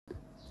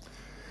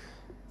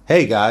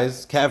Hey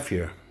guys, Cav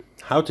here.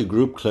 How to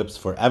group clips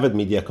for Avid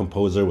Media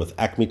Composer with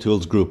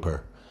AcmeTools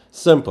Grouper.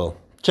 Simple.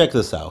 Check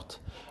this out.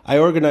 I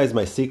organize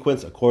my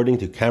sequence according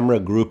to camera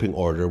grouping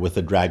order with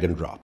a drag and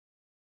drop.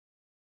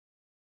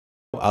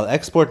 I'll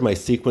export my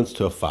sequence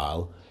to a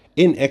file.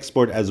 In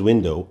Export as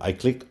window, I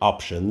click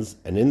Options,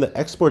 and in the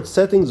Export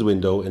Settings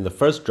window in the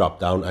first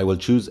dropdown, I will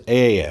choose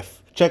AAF.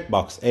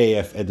 Checkbox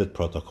AAF Edit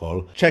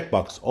Protocol,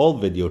 checkbox all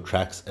video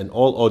tracks and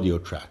all audio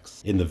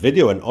tracks. In the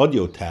video and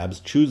audio tabs,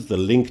 choose the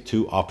Link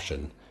to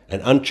option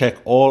and uncheck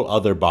all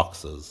other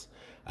boxes.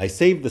 I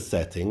save the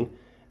setting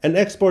and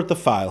export the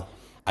file.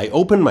 I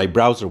open my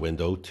browser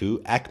window to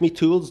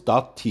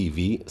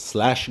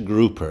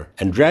acmetools.tv/grouper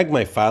and drag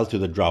my file to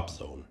the drop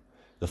zone.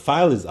 The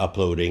file is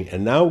uploading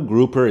and now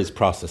Grouper is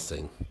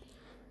processing.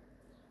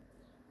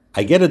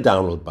 I get a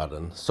download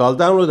button, so I'll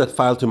download that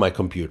file to my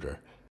computer.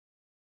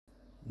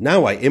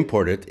 Now I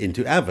import it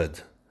into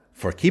Avid.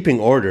 For keeping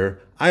order,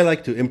 I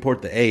like to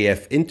import the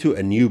AAF into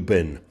a new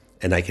bin,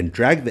 and I can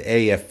drag the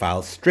AAF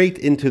file straight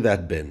into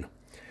that bin.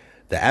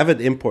 The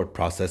Avid import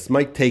process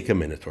might take a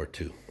minute or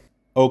two.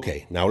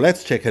 Okay, now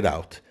let's check it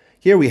out.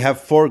 Here we have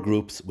 4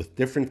 groups with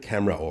different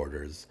camera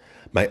orders.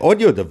 My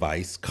audio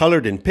device,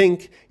 colored in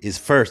pink, is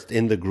first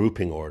in the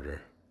grouping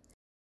order.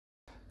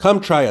 Come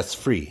try us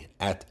free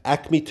at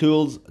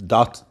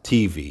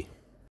acmetools.tv.